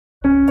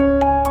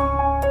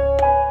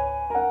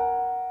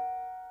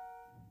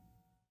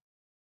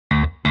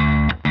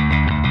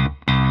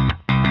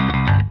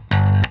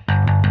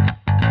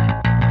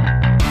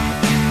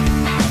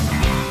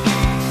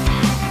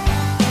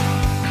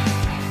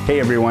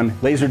everyone,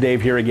 Laser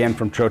Dave here again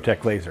from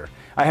Trotec Laser.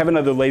 I have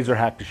another laser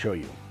hack to show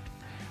you.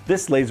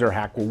 This laser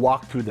hack will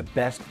walk through the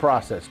best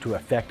process to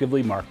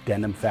effectively mark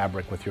denim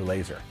fabric with your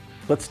laser.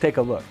 Let's take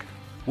a look.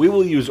 We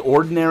will use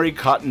ordinary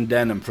cotton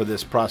denim for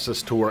this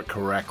process to work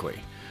correctly.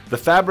 The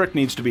fabric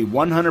needs to be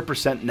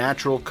 100%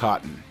 natural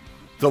cotton.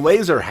 The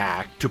laser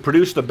hack to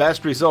produce the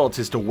best results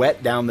is to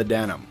wet down the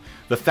denim.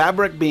 The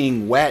fabric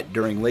being wet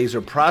during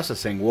laser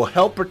processing will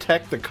help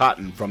protect the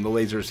cotton from the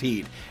laser's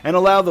heat and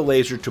allow the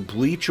laser to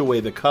bleach away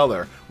the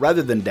color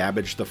rather than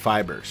damage the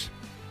fibers.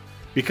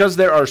 Because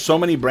there are so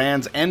many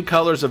brands and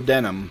colors of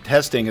denim,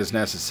 testing is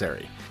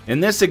necessary. In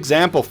this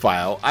example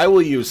file, I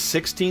will use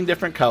 16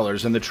 different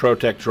colors in the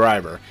Trotec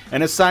driver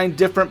and assign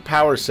different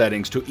power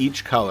settings to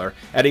each color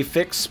at a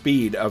fixed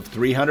speed of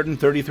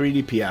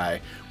 333 dpi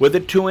with a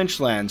 2-inch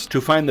lens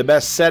to find the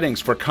best settings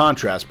for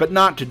contrast but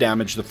not to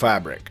damage the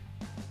fabric.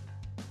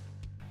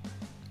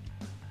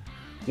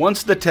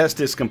 Once the test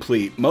is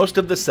complete, most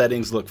of the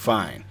settings look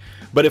fine,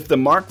 but if the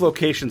marked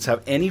locations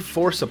have any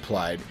force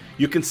applied,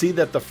 you can see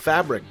that the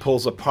fabric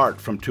pulls apart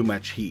from too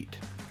much heat.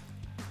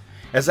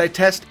 As I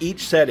test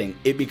each setting,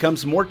 it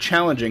becomes more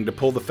challenging to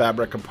pull the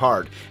fabric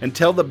apart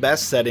until the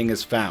best setting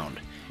is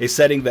found, a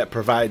setting that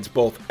provides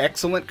both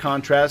excellent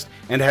contrast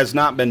and has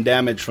not been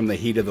damaged from the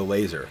heat of the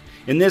laser.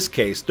 In this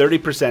case,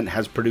 30%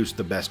 has produced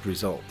the best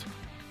result.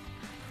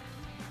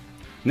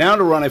 Now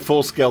to run a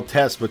full-scale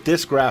test with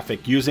this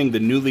graphic using the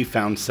newly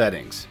found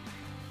settings.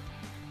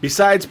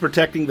 Besides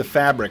protecting the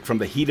fabric from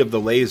the heat of the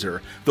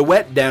laser, the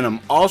wet denim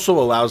also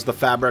allows the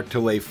fabric to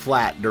lay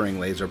flat during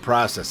laser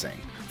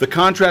processing. The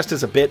contrast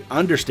is a bit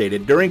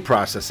understated during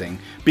processing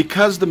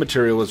because the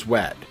material is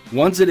wet.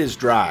 Once it is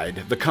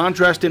dried, the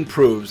contrast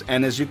improves,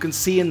 and as you can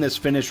see in this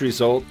finished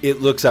result,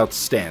 it looks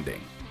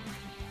outstanding.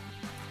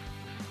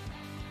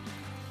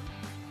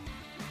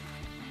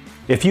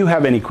 If you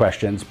have any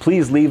questions,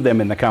 please leave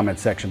them in the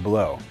comments section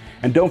below.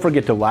 And don't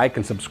forget to like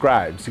and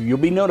subscribe so you'll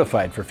be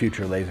notified for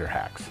future laser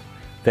hacks.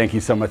 Thank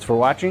you so much for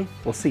watching.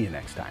 We'll see you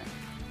next time.